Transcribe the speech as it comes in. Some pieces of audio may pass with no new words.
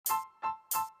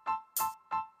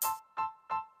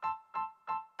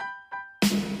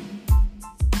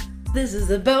This is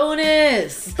a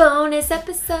bonus. Bonus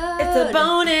episode. It's a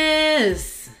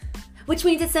bonus. Which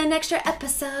means it's an extra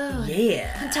episode.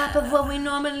 Yeah. On top of what we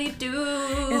normally do.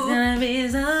 It's gonna be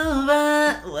so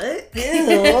fun. What?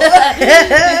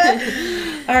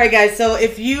 All right, guys. So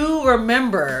if you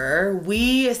remember,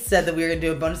 we said that we were gonna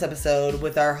do a bonus episode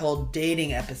with our whole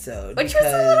dating episode, which was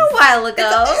a little while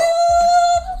ago.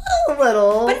 A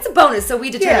little, but it's a bonus, so we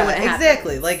determine what happens.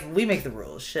 Exactly. Like we make the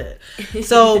rules. Shit.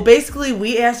 So basically,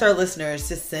 we asked our listeners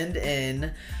to send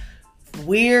in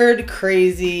weird,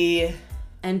 crazy.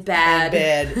 And bad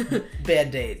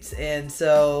dates. And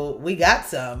so we got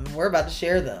some. We're about to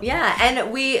share them. Yeah,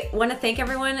 and we want to thank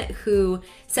everyone who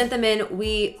sent them in.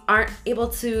 We aren't able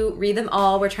to read them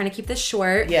all. We're trying to keep this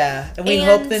short. Yeah, and we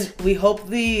hope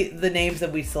the names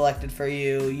that we selected for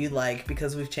you like,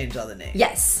 because we've changed all the names.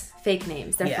 Yes, fake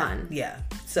names. They're fun. Yeah.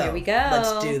 So here we go.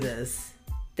 Let's do this.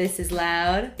 This is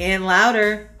Loud and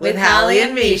Louder with Hallie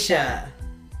and Misha.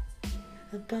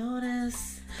 A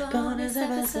bonus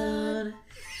episode.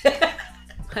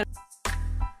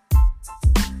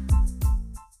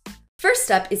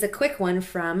 First up is a quick one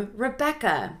from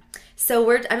Rebecca. So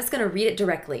I'm just going to read it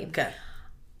directly. Okay.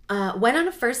 Went on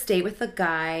a first date with a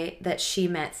guy that she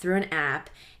met through an app,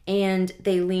 and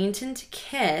they leaned in to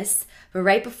kiss, but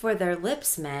right before their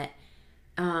lips met,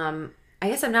 I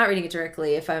guess I'm not reading it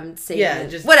directly if I'm saying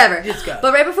it. Whatever. Just go.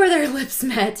 But right before their lips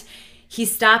met, he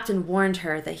stopped and warned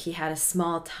her that he had a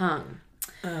small tongue.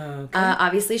 Okay.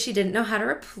 Obviously, she didn't know how to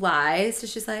reply, so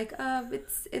she's like,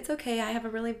 it's okay, I have a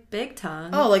really big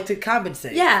tongue. Oh, like to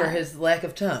compensate for his lack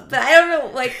of tongue. But I don't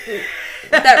know, like,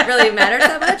 that really matters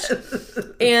that much.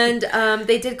 And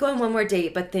they did go on one more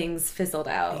date, but things fizzled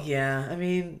out. Yeah, I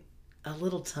mean, a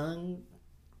little tongue,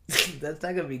 that's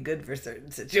not going to be good for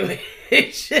certain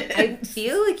situations. I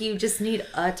feel like you just need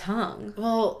a tongue.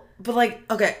 Well, but like,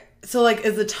 okay, so like,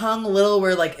 is the tongue little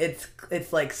where like it's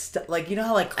like like, you know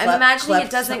how like I'm imagining it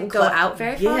doesn't go out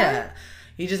very far. Yeah,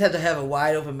 you just have to have a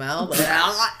wide open mouth. Like,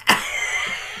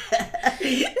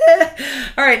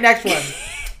 all right, next one.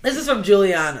 This is from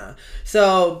Juliana.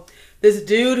 So this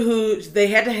dude who they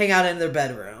had to hang out in their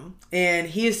bedroom, and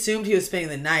he assumed he was spending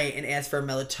the night and asked for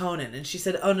melatonin, and she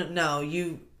said, "Oh no,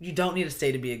 you don't need to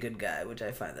stay to be a good guy," which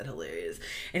I find that hilarious.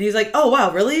 And he's like, "Oh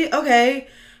wow, really? Okay,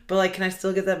 but like, can I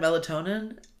still get that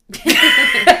melatonin?"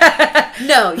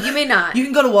 No, you may not. You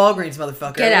can go to Walgreens,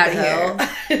 motherfucker. Get out of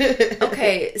here.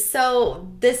 Okay, so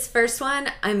this first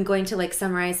one, I'm going to like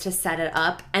summarize to set it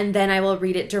up, and then I will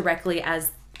read it directly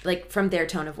as like from their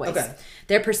tone of voice. Okay.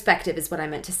 Their perspective is what I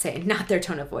meant to say, not their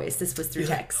tone of voice. This was through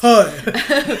text. Hi.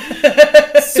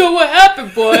 So what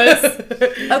happened, boys?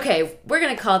 Okay, we're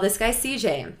going to call this guy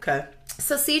CJ. Okay.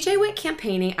 So CJ went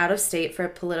campaigning out of state for a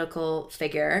political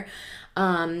figure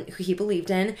who he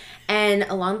believed in, and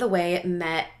along the way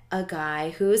met a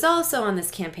guy who is also on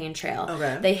this campaign trail.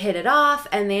 Okay. They hit it off,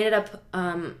 and they ended up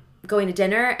going to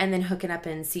dinner and then hooking up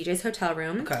in CJ's hotel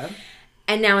room. Okay.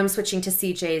 And now I'm switching to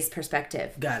CJ's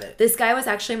perspective. Got it. This guy was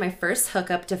actually my first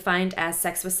hookup, defined as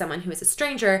sex with someone who is a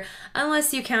stranger,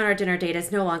 unless you count our dinner date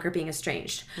as no longer being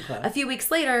estranged. Okay. A few weeks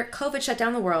later, COVID shut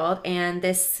down the world, and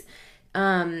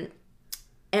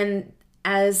and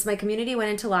as my community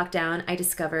went into lockdown, I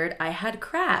discovered I had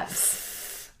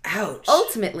crabs. Ouch.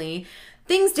 Ultimately,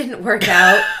 things didn't work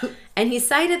out, and he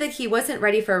cited that he wasn't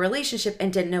ready for a relationship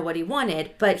and didn't know what he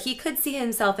wanted, but he could see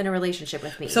himself in a relationship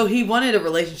with me. So he wanted a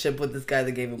relationship with this guy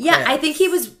that gave him crabs. Yeah, I think he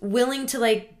was willing to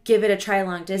like give it a try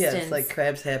long distance. Yes, like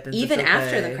crabs happen. Even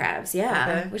after the crabs,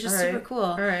 Okay. which is All super right. cool.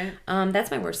 All right.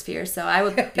 That's my worst fear, so I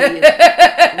would be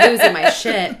losing my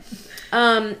shit.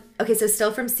 Okay, so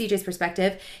still from CJ's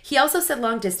perspective, he also said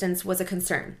long distance was a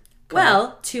concern.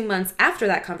 Well, 2 months after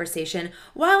that conversation,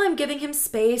 while I'm giving him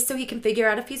space so he can figure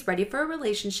out if he's ready for a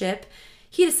relationship,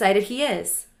 he decided he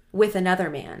is with another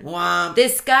man. Wow.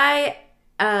 This guy,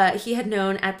 he had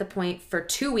known at the point for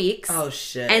 2 weeks. Oh,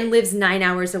 shit. And lives 9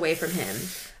 hours away from him.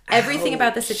 Everything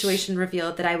about the situation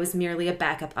revealed that I was merely a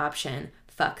backup option.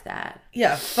 Fuck that.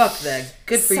 Yeah, fuck that.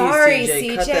 Good for Sorry, you, CJ.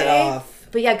 CJ. Cut that off.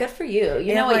 But yeah, good for you.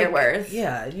 You know what you're worth.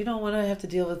 Yeah, you don't want to have to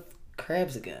deal with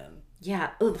crabs again. Yeah.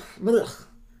 Ugh. Ugh.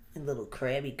 And little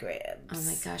crabby crabs. Oh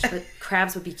my gosh, but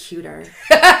crabs would be cuter.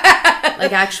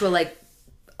 Like actual like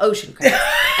ocean crabs.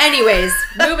 Anyways,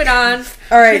 moving on.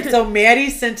 All right, so Maddie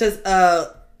sent us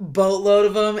a boatload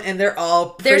of them, and they're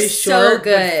all pretty short, so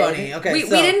good. but funny. Okay, we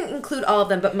didn't include all of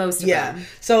them, but most of them.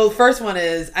 So the first one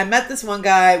is, I met this one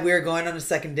guy. We were going on a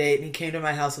second date, and he came to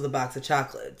my house with a box of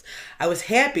chocolates. I was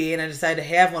happy, and I decided to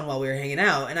have one while we were hanging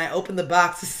out. And I opened the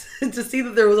box to see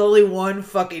that there was only one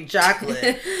fucking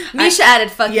chocolate. Misha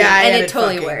added fucking, I and added it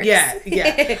totally fucking. works.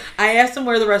 Yeah. I asked him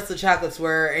where the rest of the chocolates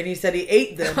were, and he said he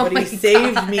ate them, but he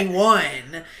saved me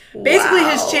one. Basically,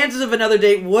 his chances of another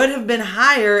date would have been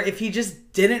higher if he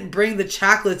just didn't bring the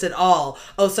chocolates at all.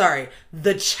 Oh, sorry.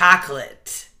 The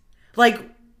chocolate. Like,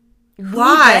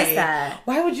 why? Who does that?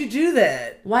 Why would you do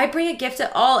that? Why bring a gift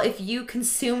at all if you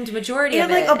consumed majority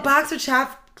And of it? like a box of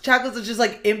chocolates is just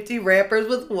like empty wrappers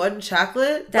with one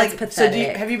chocolate. That's like,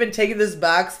 pathetic. So have you been taking this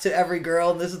box to every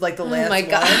girl and this is like the last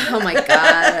one? Oh my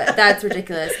god. That's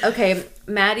ridiculous. Okay,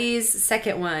 Maddie's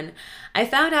second one. I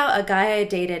found out a guy I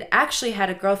dated actually had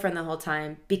a girlfriend the whole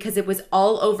time because it was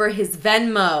all over his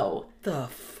Venmo. The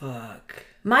fuck?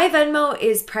 My Venmo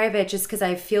is private just because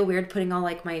I feel weird putting all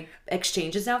like my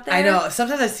exchanges out there. I know.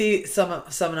 Sometimes I see some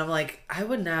and I'm like, I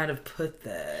would not have put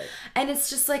that. And it's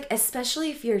just like,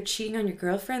 especially if you're cheating on your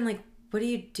girlfriend, like, what are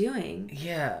you doing?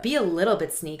 Yeah. Be a little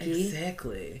bit sneaky.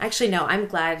 Exactly. Actually, no, I'm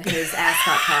glad his ass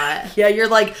got caught. Yeah, you're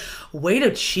like, way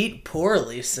to cheat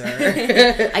poorly,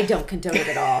 sir. I don't condone it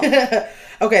at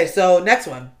all. Okay, so next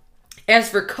one. As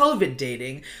for COVID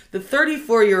dating, the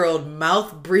 34-year-old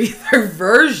mouth breather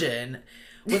version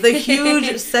with a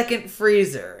huge second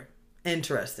freezer.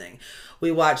 Interesting.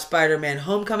 We watched Spider-Man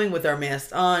Homecoming with our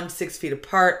masks on, 6 feet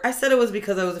apart. I said it was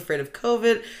because I was afraid of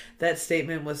COVID. That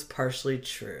statement was partially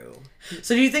true.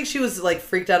 So do you think she was like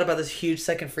freaked out about this huge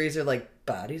second freezer, like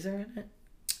bodies are in it?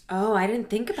 Oh, I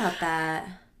didn't think about that.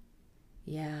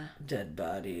 Yeah. Dead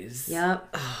bodies. Yep.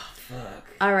 Oh, fuck.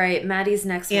 All right, Maddie's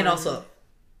next one. And also,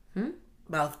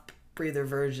 mouth breather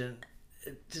version.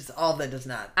 Just all that does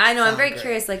not. I know. I'm sound very great.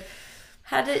 curious. Like,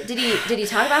 how did he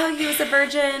talk about how he was a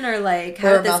virgin, or like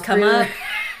how Or did this mouth come breather.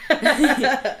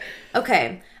 up?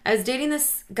 Okay, I was dating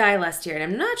this guy last year, and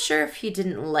I'm not sure if he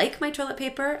didn't like my toilet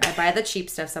paper. I buy the cheap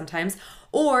stuff sometimes,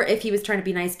 or if he was trying to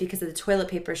be nice because of the toilet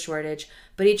paper shortage.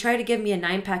 But he tried to give me a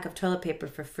 9-pack of toilet paper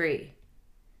for free.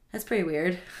 That's pretty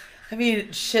weird. I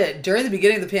mean, shit. During the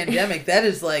beginning of the pandemic, that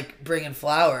is like bringing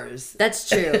flowers. That's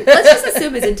true. Let's just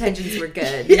assume his intentions were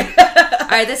good. Yeah. All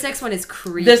right, this next one is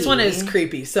creepy. This one is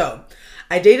creepy. So,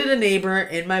 I dated a neighbor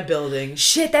in my building.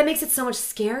 Shit, that makes it so much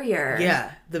scarier.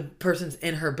 Yeah, the person's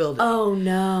in her building. Oh,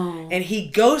 no. And he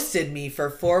ghosted me for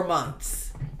 4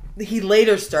 months. He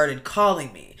later started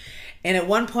calling me. And at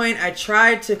one point he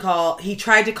tried to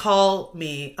call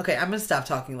me. Okay, I'm going to stop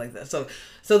talking like this.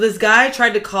 So this guy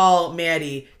tried to call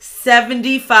Maddie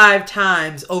 75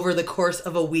 times over the course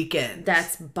of a weekend.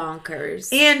 That's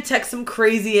bonkers. And text some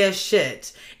crazy ass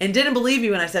shit. And didn't believe me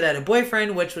when I said I had a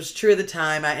boyfriend, which was true at the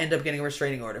time. I ended up getting a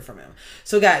restraining order from him.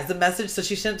 So guys, the message, so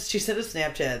she sent a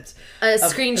Snapchat. A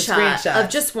screenshot of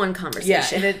just one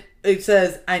conversation. Yeah, and it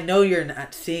says, I know you're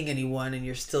not seeing anyone and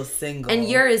you're still single. And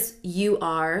yours, you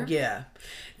are. Yeah.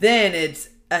 Then it's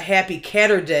a happy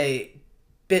Catter Day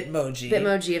Bitmoji.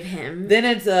 Bitmoji of him. Then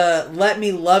it's a let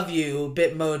me love you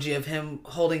Bitmoji of him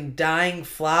holding dying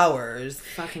flowers.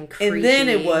 Fucking creepy. And then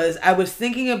it was, I was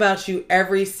thinking about you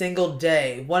every single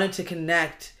day. Wanted to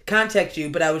contact you,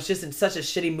 but I was just in such a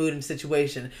shitty mood and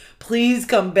situation. Please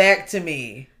come back to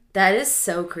me. That is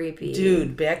so creepy.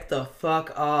 Dude, back the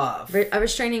fuck off. A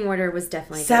restraining order was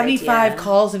definitely a good 75 idea.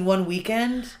 calls in one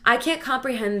weekend? I can't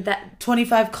comprehend that.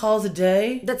 25 calls a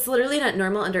day? That's literally not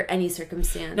normal under any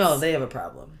circumstance. No, they have a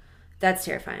problem. That's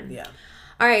terrifying. Yeah.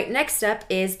 All right, next up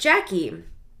is Jackie.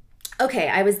 Okay,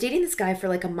 I was dating this guy for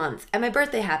like a month, and my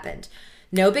birthday happened.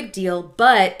 No big deal,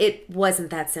 but it wasn't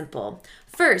that simple.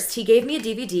 First, he gave me a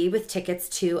DVD with tickets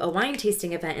to a wine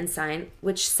tasting event in Sign,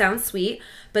 which sounds sweet,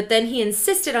 but then he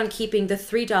insisted on keeping the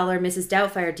 $3 Mrs.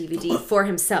 Doubtfire DVD for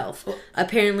himself.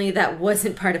 Apparently, that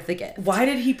wasn't part of the gift. Why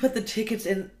did he put the tickets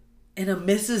in a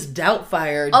Mrs.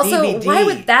 Doubtfire also, DVD? why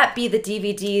would that be the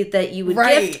DVD that you would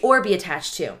gift or be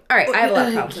attached to? All right, I have a lot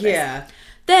of problems with this.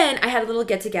 Then I had a little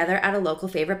get-together at a local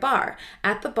favorite bar.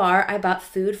 At the bar, I bought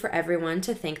food for everyone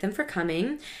to thank them for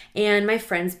coming, and my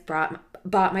friends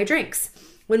bought my drinks.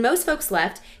 When most folks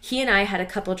left, he and I had a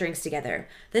couple drinks together.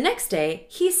 The next day,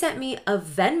 he sent me a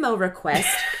Venmo request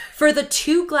for the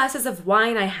 2 glasses of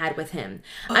wine I had with him.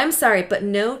 I'm sorry, but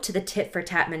no to the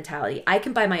tit-for-tat mentality. I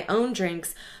can buy my own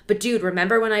drinks, but dude,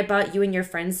 remember when I bought you and your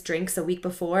friends drinks a week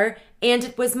before? And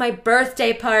it was my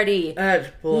birthday party.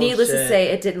 That's bullshit. Needless to say,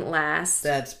 it didn't last.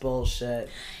 That's bullshit.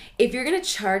 If you're going to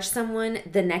charge someone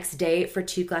the next day for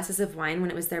 2 glasses of wine when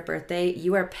it was their birthday,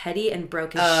 you are petty and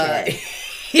broke as shit.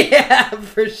 Yeah,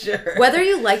 for sure. Whether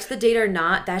you liked the date or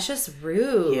not, that's just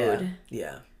rude.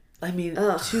 Yeah. I mean,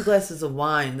 2 glasses of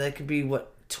wine, that could be,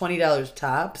 what, $20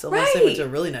 tops? Unless they Right. went to a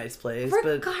really nice place.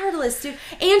 Regardless, dude.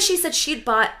 And she said she'd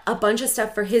bought a bunch of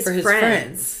stuff for his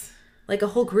friends. Like a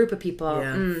whole group of people.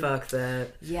 Yeah, fuck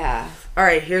that. Yeah. All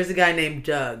right, here's a guy named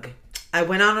Doug. I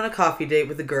went out on a coffee date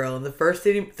with a girl, and the first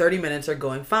 30 minutes are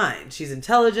going fine. She's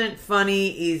intelligent,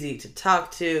 funny, easy to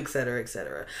talk to, etc.,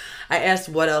 etc. I asked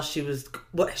what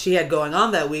she had going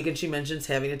on that week, and she mentions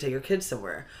having to take her kids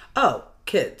somewhere. Oh,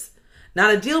 kids.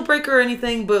 Not a deal breaker or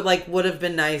anything, but like would have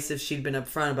been nice if she'd been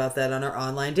upfront about that on her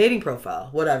online dating profile.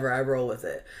 Whatever, I roll with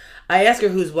it. I ask her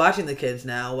who's watching the kids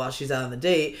now while she's out on the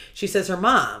date. She says her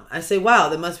mom. I say, wow,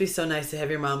 that must be so nice to have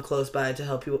your mom close by to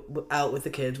help you out with the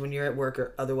kids when you're at work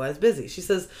or otherwise busy. She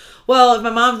says, well, if my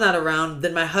mom's not around,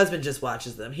 then my husband just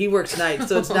watches them. He works nights,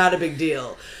 so it's not a big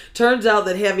deal. Turns out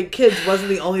that having kids wasn't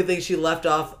the only thing she left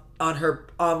off on her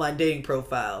online dating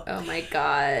profile. Oh my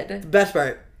God. Best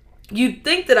part. You'd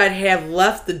think that I'd have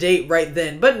left the date right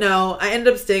then, but no, I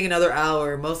ended up staying another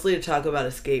hour, mostly to talk about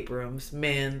escape rooms.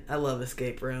 Man, I love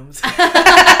escape rooms. Wow,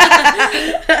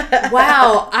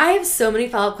 I have so many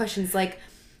follow-up questions. Like,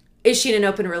 is she in an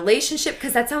open relationship?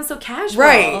 Because that sounds so casual.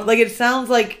 Right. Like, it sounds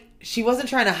like she wasn't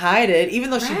trying to hide it, even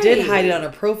though she did hide it on her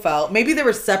profile. Maybe they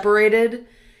were separated.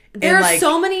 There are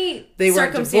so many they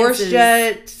weren't divorced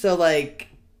yet, so like...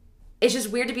 It's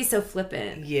just weird to be so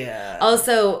flippant. Yeah.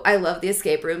 Also, I love the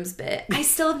escape rooms bit. I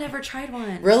still have never tried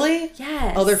one. Really?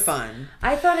 Yes. Oh, they're fun.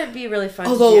 I thought it'd be really fun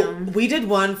Although, to do. we did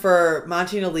one for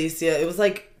Monty and Alicia. It was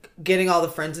like getting all the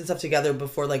friends and stuff together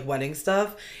before like wedding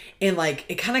stuff. And like,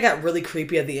 it kind of got really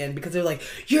creepy at the end because they're like,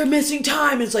 you're missing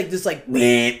time. It's like this like,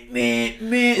 meh, meh,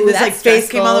 meh. And this like face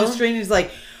came on the screen. He's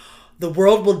like, the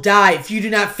world will die if you do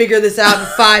not figure this out in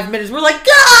 5 minutes. We're like,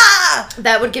 ah!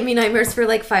 That would give me nightmares for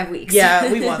like 5 weeks.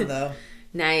 Yeah, we won though.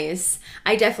 Nice.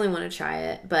 I definitely want to try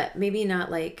it, but maybe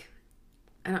not like,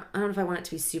 I don't know if I want it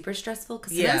to be super stressful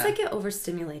because sometimes I get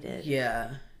overstimulated.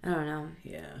 Yeah. I don't know.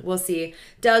 Yeah. We'll see.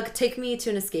 Doug, take me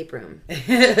to an escape room.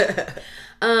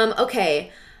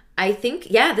 Okay. I think,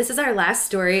 this is our last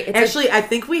story. Actually, I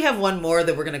think we have one more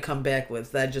that we're going to come back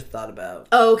with that I just thought about.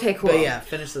 Oh, okay, cool. But yeah,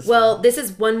 finish this one. This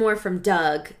is one more from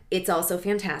Doug. It's also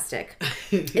fantastic.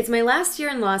 It's my last year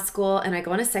in law school, and I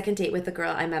go on a second date with a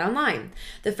girl I met online.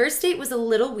 The first date was a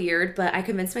little weird, but I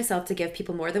convinced myself to give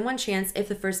people more than one chance if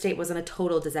the first date wasn't a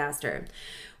total disaster.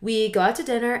 We go out to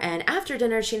dinner, and after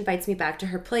dinner, she invites me back to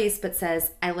her place, but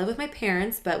says, I live with my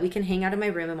parents, but we can hang out in my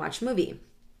room and watch a movie.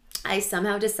 I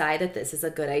somehow decide that this is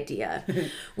a good idea.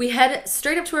 We head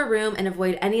straight up to her room and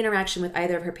avoid any interaction with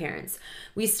either of her parents.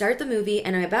 We start the movie,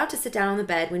 and I'm about to sit down on the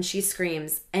bed when she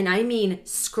screams, and I mean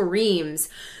screams,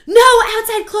 no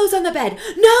outside clothes on the bed!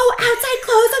 No outside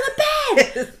clothes on the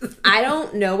bed! I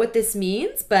don't know what this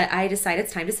means, but I decide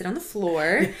it's time to sit on the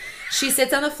floor. She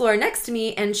sits on the floor next to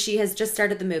me, and she has just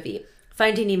started the movie.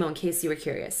 Finding Nemo, in case you were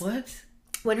curious. What?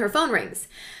 When her phone rings.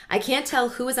 I can't tell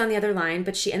who is on the other line,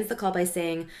 but she ends the call by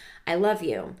saying, I love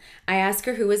you. I ask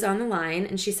her who is on the line,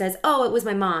 and she says, oh, it was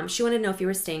my mom. She wanted to know if you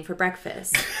were staying for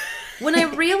breakfast. When I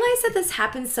realized that this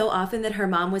happens so often that her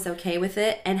mom was okay with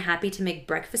it and happy to make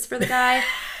breakfast for the guy,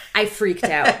 I freaked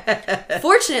out.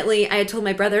 Fortunately, I had told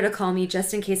my brother to call me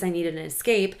just in case I needed an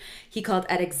escape. He called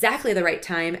at exactly the right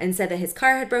time and said that his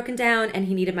car had broken down and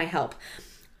he needed my help.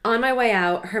 On my way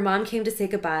out, her mom came to say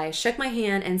goodbye, shook my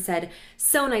hand, and said,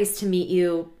 so nice to meet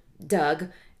you, Doug.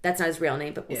 That's not his real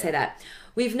name, but we'll say that.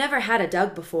 We've never had a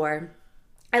Doug before.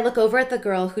 I look over at the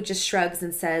girl who just shrugs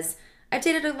and says, I've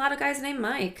dated a lot of guys named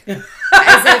Mike. As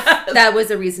if that was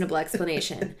a reasonable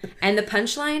explanation. And the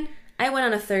punchline, I went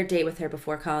on a third date with her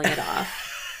before calling it off.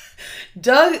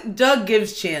 Doug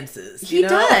gives chances. He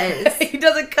does. He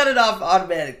doesn't cut it off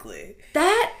automatically.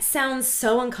 That sounds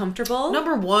so uncomfortable.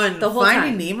 Number one, the whole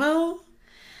Finding time. Nemo?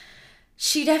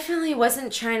 She definitely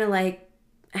wasn't trying to, like,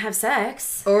 have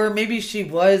sex. Or maybe she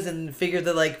was and figured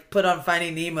that, like, put on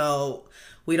Finding Nemo,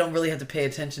 we don't really have to pay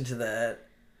attention to that.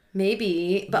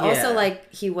 Maybe. But also,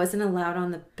 like, he wasn't allowed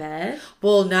on the bed?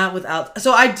 Well, not without...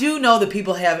 So I do know that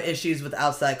people have issues with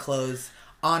outside clothes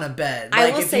on a bed.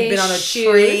 Like, if you've been on a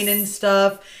train and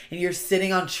stuff, and you're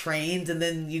sitting on trains, and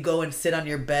then you go and sit on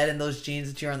your bed in those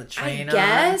jeans that you're on the train I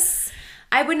guess.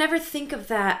 I would never think of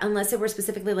that unless it were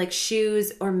specifically, like,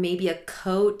 shoes or maybe a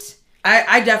coat.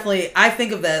 I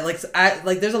think of that.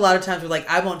 Like, there's a lot of times where, like,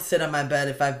 I won't sit on my bed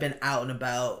if I've been out and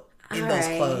about in those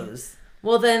clothes.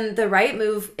 Well, then the right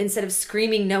move, instead of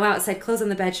screaming no outside clothes on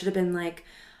the bed, should have been like,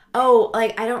 oh,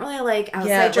 like, I don't really like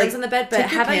outside germs on the bed, but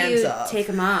how about you take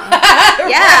them off?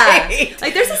 Yeah. Right.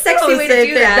 Like, there's a sexy way to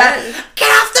do that. Get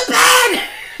off the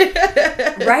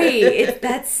bed! Right.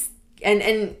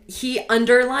 And he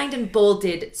underlined and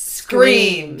bolded,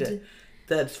 screamed.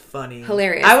 That's funny.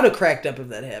 Hilarious. I would have cracked up if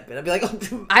that happened. I'd be like,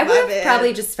 oh, I would have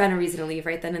probably just found a reason to leave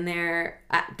right then and there.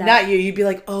 Not you. You'd be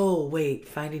like, oh, wait,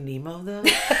 Finding Nemo, though?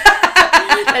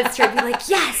 That's true. Be like,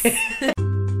 yes.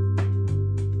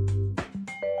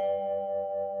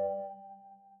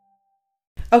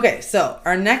 Okay, so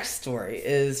our next story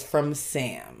is from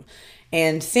Sam.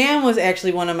 And Sam was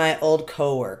actually one of my old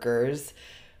coworkers.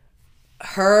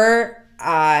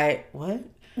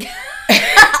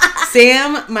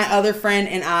 Sam, my other friend,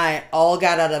 and I all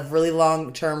got out of really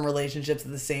long-term relationships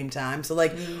at the same time. So,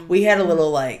 like, we had a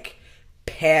little, like,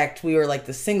 pact. We were, like,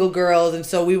 the single girls. And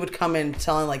so we would come in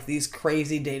telling, like, these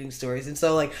crazy dating stories. And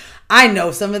so, like, I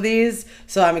know some of these.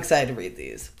 So I'm excited to read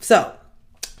these. So,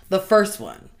 the first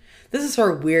one. This is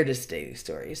her weirdest dating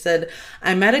story. She said,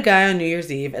 I met a guy on New Year's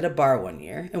Eve at a bar one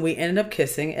year, and we ended up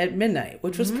kissing at midnight,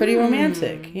 which was pretty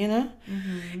romantic, you know?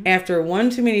 Mm-hmm. After one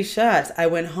too many shots, I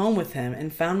went home with him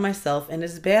and found myself in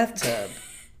his bathtub.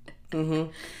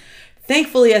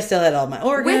 Thankfully, I still had all my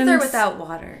organs. With or without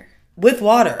water? With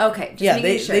water. Okay. Yeah,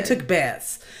 they took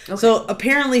baths. Okay. So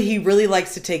apparently he really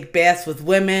likes to take baths with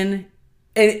women.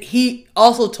 And he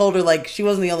also told her, like, she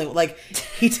wasn't the only one. Like,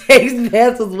 he takes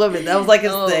baths with women. That was, like,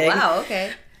 his thing. Oh, wow,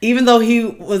 okay. Even though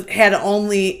he had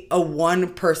only a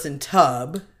one-person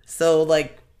tub. So,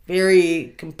 like,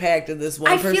 very compacted, this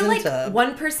one-person tub. I feel like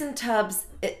one-person tubs,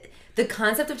 the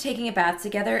concept of taking a bath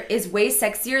together is way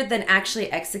sexier than actually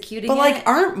executing it. But, like,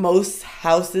 aren't most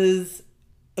houses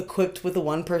equipped with a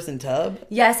one-person tub?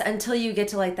 Yes, until you get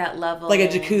to, like, that level. Like a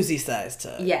jacuzzi-sized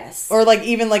tub. Yes. Or, like,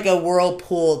 even, like, a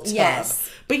whirlpool tub. Yes.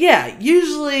 But, yeah,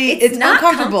 usually it's not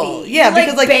uncomfortable. Comfy. Yeah, you,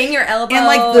 because, like, bang your elbow. And,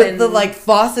 like, the like,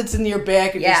 faucets in your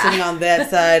back and you're sitting on that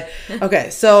side. Okay,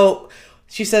 so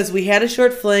she says, we had a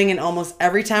short fling, and almost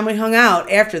every time we hung out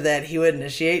after that, he would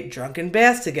initiate drunken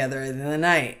baths together in the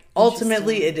night.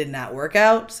 Ultimately, it did not work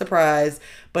out. Surprise.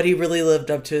 But he really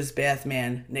lived up to his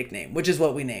Bathman nickname, which is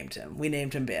what we named him. We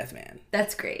named him Bathman.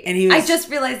 That's great. And he was, I just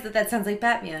realized that sounds like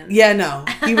Batman. Yeah, no.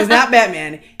 He was not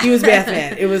Batman. He was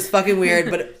Bathman. It was fucking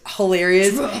weird, but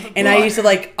hilarious. And I used to,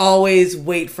 like, always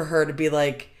wait for her to be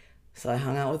like, so I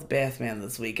hung out with Bathman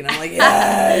this week. And I'm like,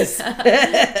 yes.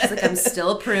 She's like, I'm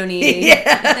still pruny.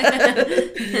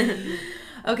 Yeah.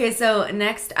 Okay, so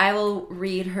next I will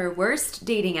read her worst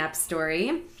dating app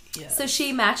story. Yes. So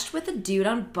she matched with a dude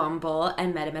on Bumble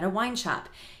and met him at a wine shop.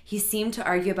 He seemed to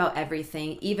argue about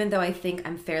everything, even though I think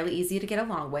I'm fairly easy to get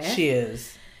along with. She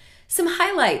is. Some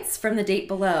highlights from the date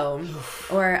below,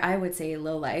 or I would say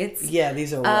lowlights. Yeah,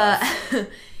 these are rough.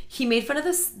 He made fun of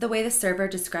the way the server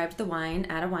described the wine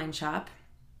at a wine shop.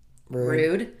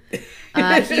 Rude.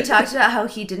 He talked about how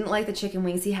he didn't like the chicken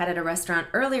wings he had at a restaurant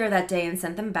earlier that day and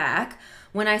sent them back.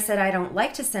 When I said I don't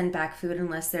like to send back food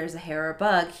unless there's a hair or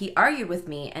bug, he argued with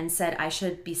me and said I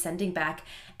should be sending back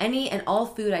any and all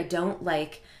food I don't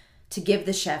like to give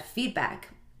the chef feedback,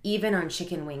 even on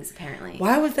chicken wings, apparently.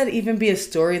 Why would that even be a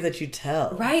story that you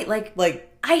tell? Right, like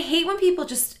I hate when people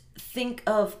just think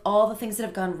of all the things that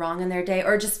have gone wrong in their day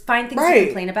or just find things to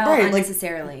complain about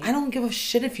unnecessarily. Like, I don't give a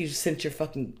shit if you sent your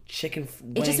fucking chicken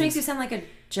wings. It just makes you sound like a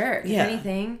jerk, if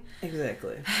anything.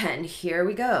 Exactly. And here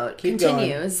we go. Keep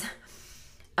Continues.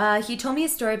 going. He told me a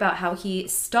story about how he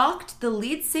stalked the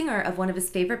lead singer of one of his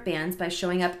favorite bands by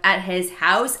showing up at his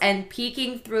house and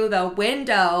peeking through the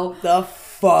window. The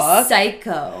fuck?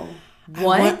 Psycho.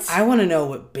 What? I want to know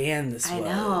what band this was. I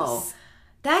know.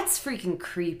 That's freaking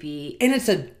creepy. And it's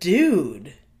a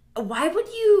dude. Why would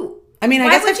you... I mean, I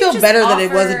guess I feel better that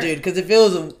it was a dude, because if it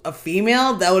was a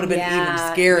female, that would have been even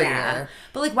scarier. Yeah.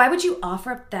 But, like, why would you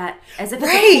offer up that as if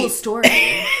it's a cool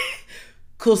story?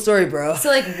 Cool story, bro. So,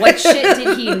 like, what shit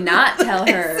did he not tell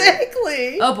her?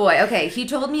 Exactly. Oh, boy. Okay. He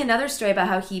told me another story about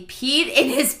how he peed in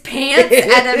his pants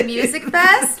at a music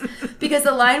fest because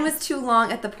the line was too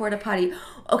long at the porta potty.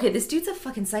 Okay, this dude's a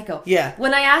fucking psycho. Yeah.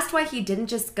 When I asked why he didn't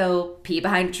just go pee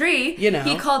behind a tree,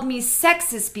 he called me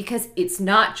sexist because it's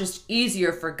not just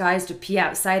easier for guys to pee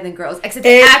outside than girls. Except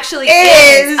it actually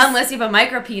is, unless you have a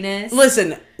micro penis.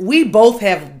 Listen, we both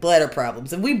have bladder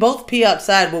problems, and we both pee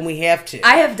outside when we have to.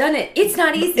 I have done it. It's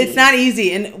not easy. It's not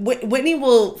easy, and Whitney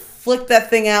will flick that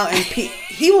thing out and pee.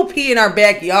 He will pee in our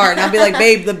backyard, and I'll be like,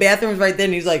 babe, the bathroom's right there,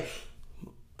 and he's like,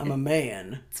 I'm a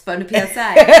man. It's fun to pee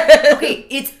outside. Okay,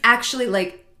 it's actually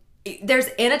like, there's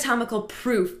anatomical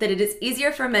proof that it is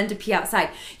easier for men to pee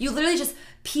outside. You literally just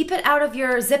peep it out of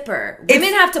your zipper.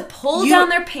 Women have to pull down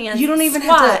their pants. You don't even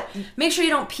have to. Make sure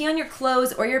you don't pee on your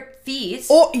clothes or your feet.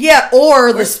 Or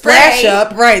the splash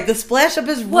up. Right, the splash up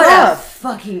is what rough. A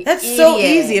fucking That's idiot. so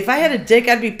easy. If I had a dick,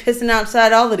 I'd be pissing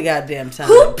outside all the goddamn time.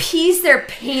 Who pees their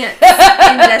pants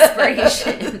in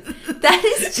desperation? That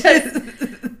is just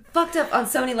fucked up on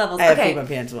so many levels. I have peed my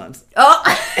pants once. Oh.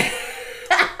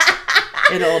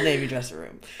 In an Old Navy dressing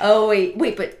room. Oh,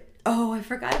 wait, but... Oh, I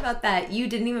forgot about that. You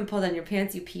didn't even pull down your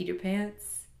pants. You peed your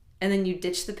pants. And then you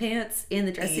ditched the pants in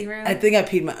the dressing room? I think I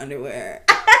peed my underwear.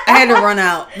 I had to run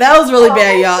out. That was really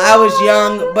bad, y'all. I was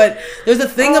young, but there's a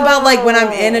thing about like when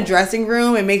I'm in a dressing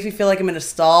room, it makes me feel like I'm in a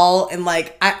stall, and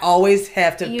like I always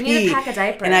have to pee. You need to pack a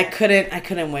diaper. And I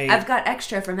couldn't wait. I've got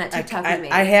extra from that TikTok we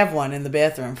made. I have one in the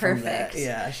bathroom from Perfect. that.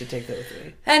 Yeah, I should take that with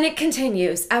me. And it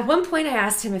continues. At one point, I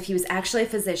asked him if he was actually a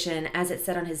physician, as it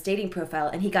said on his dating profile,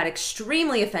 and he got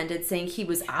extremely offended, saying he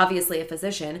was obviously a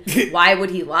physician. Why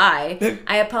would he lie?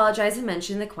 I apologized and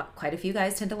mentioned that quite a few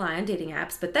guys tend to lie on dating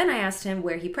apps, but then I asked him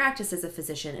where he practiced as a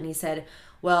physician, and he said,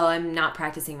 well, I'm not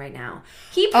practicing right now.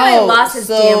 He probably lost his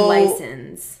damn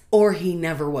license. Or he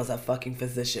never was a fucking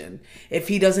physician. If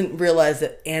he doesn't realize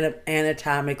that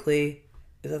anatomically,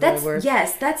 is that the right word?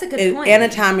 Yes, that's a good point.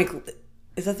 Anatomically,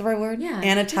 is that the right word? Yeah.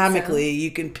 Anatomically,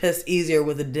 you can piss easier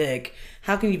with a dick.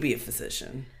 How can you be a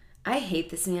physician? I hate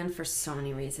this man for so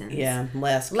many reasons. Yeah.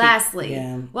 Lastly,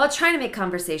 while trying to make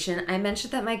conversation, I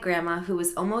mentioned that my grandma, who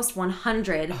was almost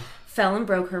 100, fell and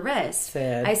broke her wrist.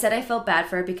 Sad. I said I felt bad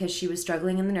for her because she was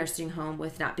struggling in the nursing home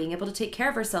with not being able to take care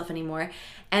of herself anymore,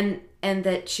 and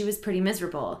that she was pretty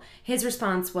miserable. His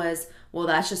response was, well,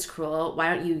 that's just cruel.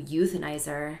 Why don't you euthanize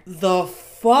her? The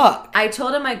fuck? I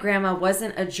told him my grandma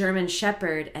wasn't a German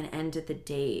Shepherd and ended the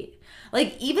date.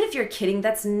 Like, even if you're kidding,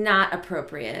 that's not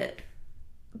appropriate.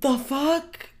 The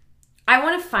fuck? I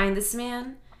want to find this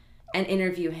man and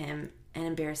interview him and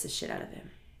embarrass the shit out of him.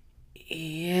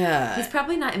 Yeah. He's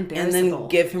probably not embarrassable. And then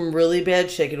give him really bad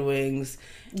chicken wings.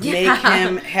 Yeah. Make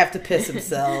him have to piss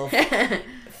himself.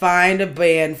 Find a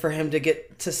band for him to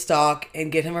get to stalk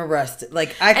and get him arrested.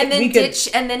 Like and then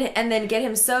get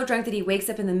him so drunk that he wakes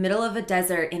up in the middle of a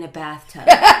desert in a bathtub.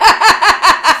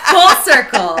 Full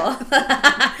circle.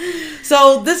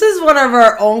 So this is one of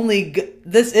our only.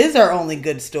 This is our only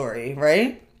good story,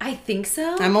 right? I think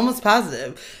so. I'm almost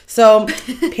positive. So,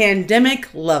 pandemic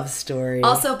love story.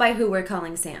 Also by who we're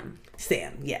calling Sam.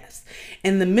 Sam, yes.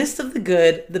 In the midst of the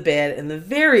good, the bad, and the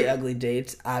very ugly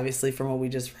dates, obviously from what we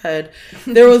just read,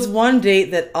 there was one date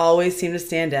that always seemed to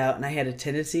stand out, and I had a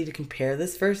tendency to compare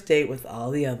this first date with all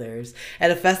the others.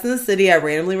 At a fest in the city, I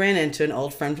randomly ran into an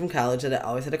old friend from college that I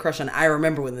always had a crush on. I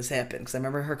remember when this happened, because I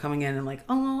remember her coming in and I'm like,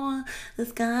 oh,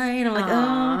 this guy, and I'm like,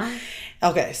 oh.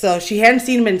 Okay, so she hadn't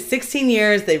seen him in 16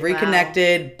 years. They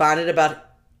reconnected, bonded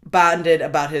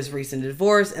about his recent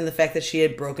divorce and the fact that she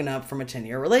had broken up from a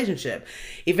 10-year relationship.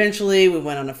 Eventually, we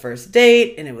went on a first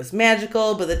date, and it was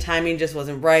magical, but the timing just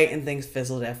wasn't right, and things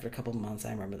fizzled after a couple months.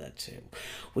 I remember that too.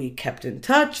 We kept in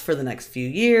touch for the next few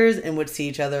years and would see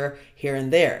each other here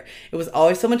and there. It was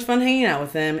always so much fun hanging out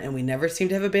with him, and we never seemed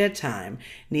to have a bad time.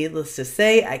 Needless to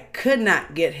say, I could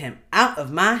not get him out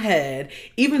of my head,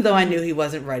 even though I knew he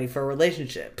wasn't ready for a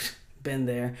relationship. Been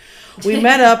there. We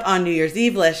met up on New Year's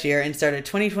Eve last year and started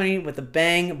 2020 with a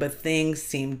bang, but things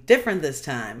seemed different this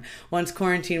time. Once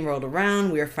quarantine rolled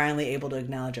around, we were finally able to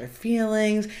acknowledge our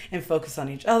feelings and focus on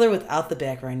each other without the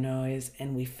background noise,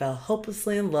 and we fell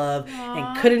hopelessly in love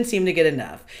and couldn't seem to get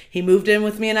enough. He moved in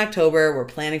with me in October. We're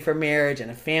planning for marriage and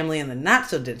a family in the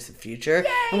not-so-distant future,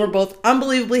 and we're both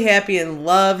unbelievably happy, and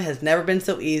love has never been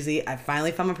so easy. I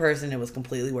finally found a person. It was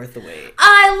completely worth the wait.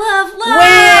 I love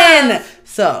love! Win!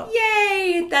 So...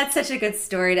 Yay! That's such a good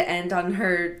story to end on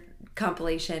her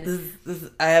compilation.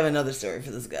 I have another story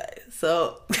for this guy.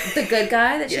 So the good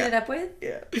guy that she ended up with?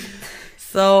 Yeah.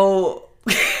 So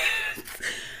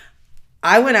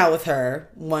I went out with her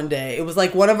one day. It was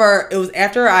like it was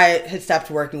after I had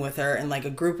stopped working with her, and like a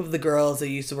group of the girls that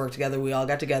used to work together, we all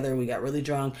got together, we got really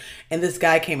drunk, and this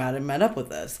guy came out and met up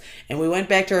with us. And we went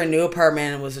back to our new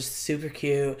apartment, and it was just super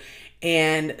cute.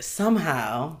 And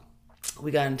somehow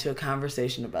we got into a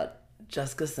conversation about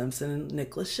Jessica Simpson and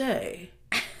Nick Lachey.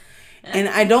 And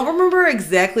I don't remember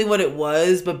exactly what it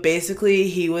was, but basically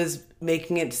he was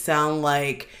making it sound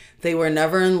like they were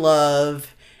never in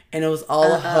love and it was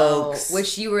all a hoax.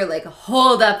 Which you were like,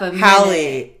 hold up a minute.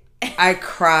 Hallie, I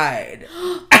cried.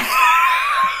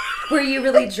 Were you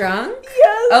really drunk?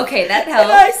 Yes. Okay, that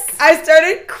helps. I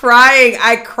started crying.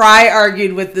 I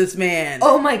argued with this man.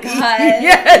 Oh my God.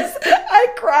 Yes.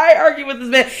 I argued with this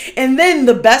man. And then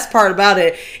the best part about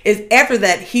it is after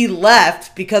that, he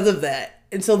left because of that.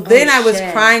 And so then I was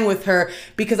crying with her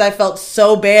because I felt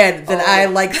so bad that I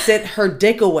like sent her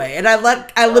dick away. And I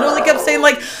literally kept saying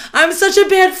like, I'm such a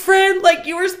bad friend. Like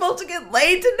you were supposed to get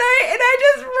laid tonight and I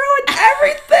just ruined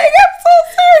everything. I'm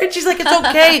so sorry. And she's like, it's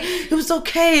okay. It was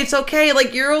okay. It's okay.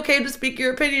 Like you're okay to speak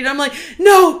your opinion. And I'm like,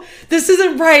 no, this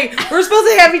isn't right. We're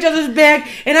supposed to have each other's back.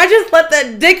 And I just let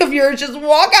that dick of yours just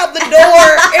walk out the door.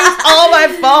 It was all my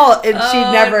fault. And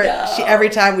every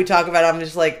time we talk about it, I'm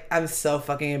just like, I'm so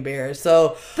fucking embarrassed. So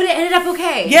So, but it ended up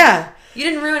okay. Yeah. You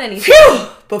didn't ruin anything. Phew!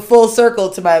 But full circle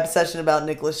to my obsession about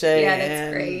Nick Lachey. Yeah,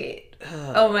 that's great.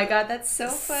 Oh my God, that's so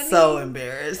funny. So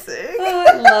embarrassing. Oh,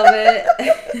 I love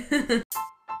it.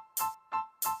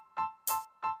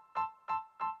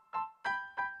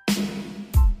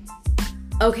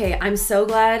 Okay, I'm so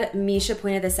glad Misha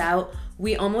pointed this out.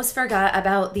 We almost forgot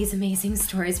about these amazing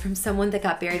stories from someone that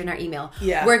got buried in our email.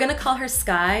 Yeah. We're going to call her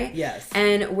Sky. Yes.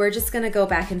 And we're just going to go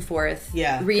back and forth.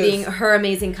 Yeah. Reading her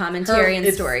amazing commentary and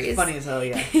it's stories. Funny as hell,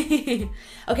 yeah.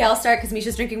 Okay, I'll start because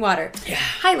Misha's drinking water. Yeah.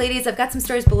 Hi, ladies. I've got some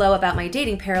stories below about my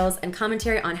dating perils and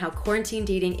commentary on how quarantine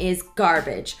dating is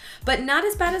garbage, but not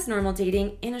as bad as normal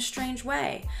dating in a strange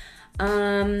way.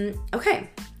 Okay.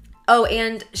 Oh,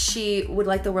 and she would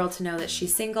like the world to know that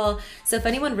she's single. So if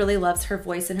anyone really loves her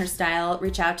voice and her style,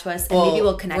 reach out to us and maybe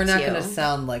we'll connect you. We're not going to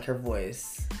sound like her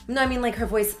voice. No, I mean like her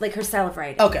voice, like her style of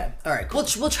writing. Okay. All right, cool.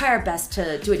 We'll try our best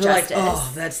to do it You're justice. like,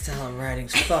 oh, that style of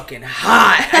writing's fucking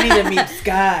hot. I need to meet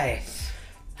Sky.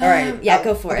 All right. Yeah,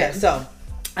 go for it. So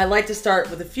I like to start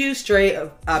with a few stray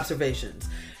observations.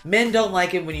 Men don't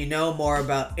like it when you know more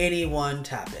about any one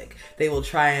topic. They will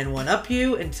try and one-up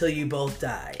you until you both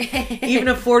die. Even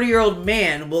a 40-year-old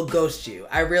man will ghost you.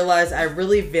 I realize I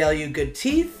really value good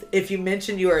teeth. If you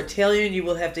mention you are Italian, you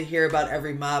will have to hear about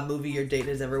every mob movie your date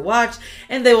has ever watched,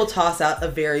 and they will toss out a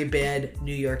very bad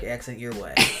New York accent your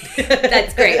way.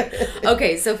 That's great.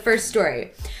 Okay, so first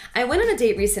story. I went on a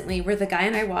date recently where the guy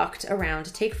and I walked around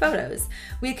to take photos.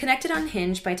 We had connected on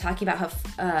Hinge by talking about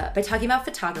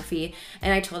photography,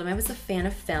 and I told him I was a fan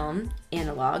of film,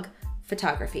 analog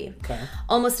photography. Okay.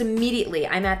 Almost immediately,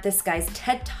 I'm at this guy's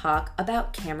TED Talk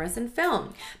about cameras and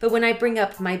film. But when I bring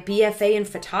up my BFA in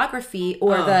photography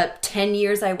or the 10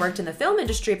 years I worked in the film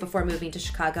industry before moving to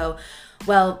Chicago,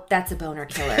 well, that's a boner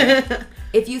killer.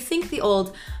 If you think the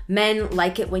old men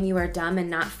like it when you are dumb and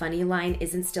not funny line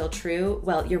isn't still true,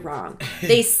 well, you're wrong.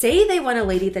 They say they want a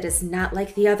lady that is not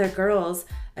like the other girls,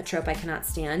 a trope I cannot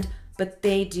stand, but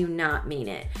they do not mean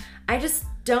it. I just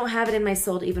don't have it in my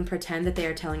soul to even pretend that they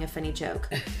are telling a funny joke.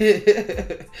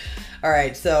 All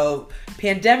right, so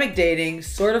pandemic dating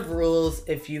sort of rules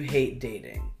if you hate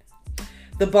dating.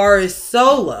 The bar is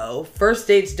so low. First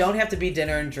dates don't have to be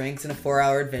dinner and drinks and a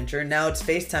 4-hour adventure. Now it's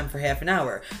FaceTime for half an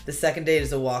hour. The second date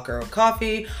is a walk or a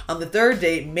coffee. On the third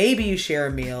date, maybe you share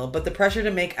a meal, but the pressure to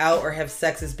make out or have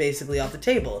sex is basically off the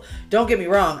table. Don't get me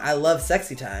wrong, I love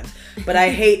sexy times, but I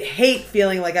hate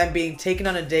feeling like I'm being taken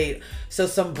on a date so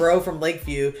some bro from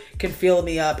Lakeview can feel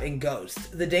me up and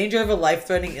ghost. The danger of a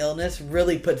life-threatening illness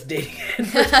really puts dating in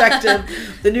perspective.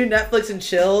 The new Netflix and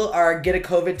chill are get a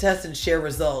COVID test and share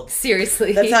results.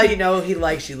 Seriously. That's how you know he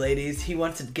likes you, ladies. He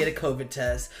wants to get a COVID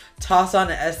test. Toss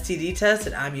on an STD test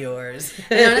and I'm yours.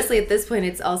 And honestly, at this point,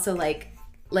 it's also like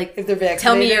if they're vaccinated.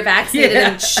 Tell me you're vaccinated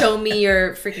and show me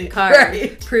your freaking card.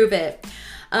 Right. Prove it.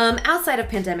 Outside of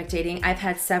pandemic dating, I've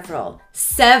had several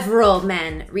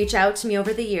men reach out to me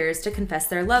over the years to confess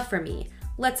their love for me.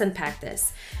 Let's unpack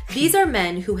this. These are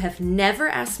men who have never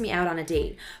asked me out on a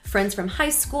date. Friends from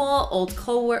high school, old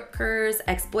co-workers,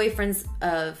 ex-boyfriends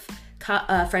of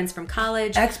friends from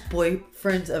college.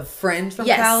 Ex-boyfriends of friends from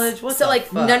college? What so the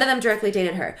fuck? None of them directly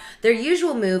dated her. Their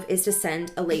usual move is to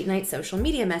send a late night social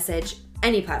media message,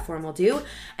 any platform will do,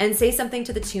 and say something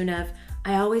to the tune of,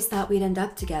 I always thought we'd end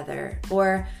up together,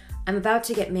 or I'm about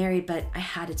to get married, but I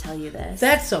had to tell you this.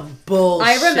 That's some bullshit.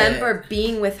 I remember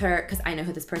being with her, because I know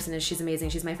who this person is. She's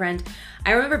amazing. She's my friend.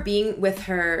 I remember being with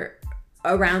her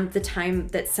around the time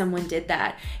that someone did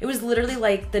that. It was literally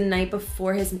like the night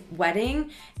before his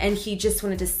wedding, and he just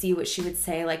wanted to see what she would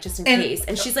say, like just in case.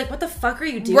 And she's like, what the fuck are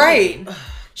you doing? Right.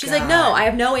 She's like, no, I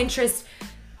have no interest,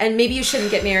 and maybe you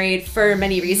shouldn't get married for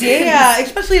many reasons. Yeah,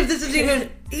 especially if this is even...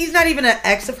 He's not even an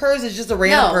ex of hers. It's just a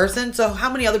random person. So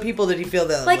how many other people did he feel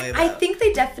that way about? I think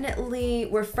they definitely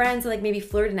were friends, like maybe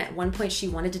flirted, and at one point she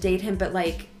wanted to date him, but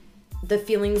like the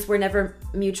feelings were never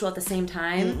mutual at the same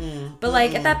time. But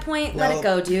like at that point, let it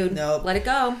go, dude. Nope. Let it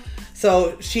go.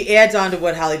 So she adds on to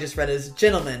what Holly just read as,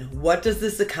 gentlemen, what does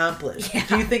this accomplish? Yeah.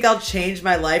 Do you think I'll change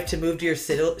my life to move to your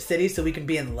city so we can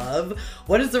be in love?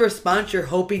 What is the response you're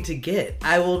hoping to get?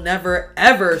 I will never,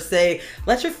 ever say,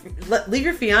 leave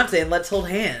your fiance and let's hold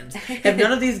hands. Have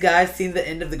none of these guys seen the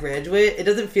end of The Graduate? It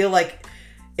doesn't feel like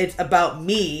it's about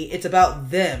me. It's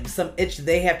about them. Some itch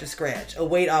they have to scratch. A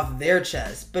weight off their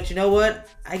chest. But you know what?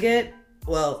 I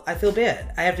feel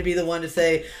bad. I have to be the one to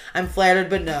say, I'm flattered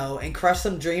but no, and crush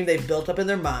some dream they've built up in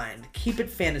their mind. Keep it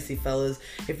fantasy, fellas.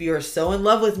 If you are so in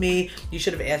love with me, you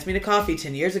should have asked me to coffee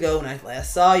 10 years ago when I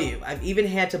last saw you. I've even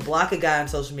had to block a guy on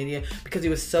social media because he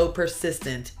was so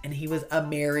persistent, and he was a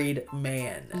married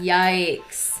man.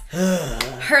 Yikes.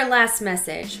 Her last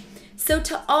message. So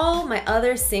to all my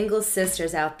other single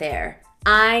sisters out there,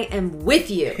 I am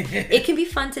with you. It can be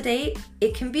fun to date.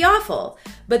 It can be awful.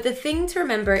 But the thing to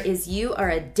remember is you are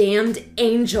a damned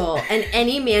angel, and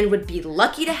any man would be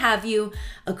lucky to have you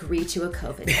agree to a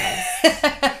COVID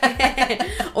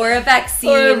test. Or a vaccine.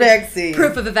 Or a vaccine.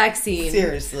 Proof of a vaccine.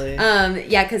 Seriously.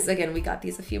 Yeah, because again, we got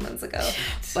these a few months ago.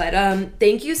 But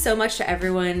thank you so much to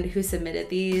everyone who submitted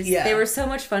these. Yeah. They were so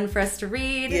much fun for us to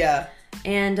read. Yeah.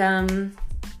 And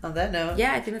on that note,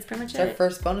 yeah, I think that's pretty much it's our it.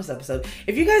 first bonus episode.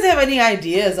 If you guys have any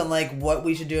ideas on like what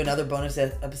we should do another bonus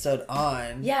episode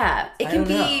on, Yeah, it I can don't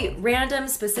be know. random,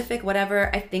 specific, whatever.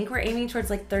 I think we're aiming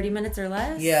towards like 30 minutes or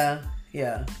less. yeah,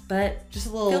 But just a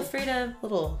little, feel free to.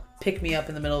 little pick me up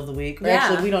in the middle of the week. Or Yeah.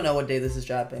 actually, we don't know what day this is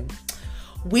dropping.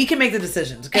 We can make the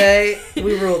decisions, okay?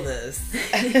 We rule this.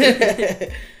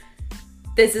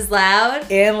 This is Loud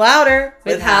And Louder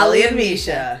With with Holly Holly and and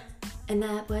Misha. And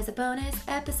that was a bonus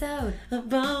episode. A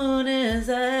bonus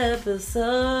episode.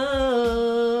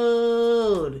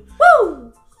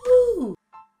 Woo! Woo!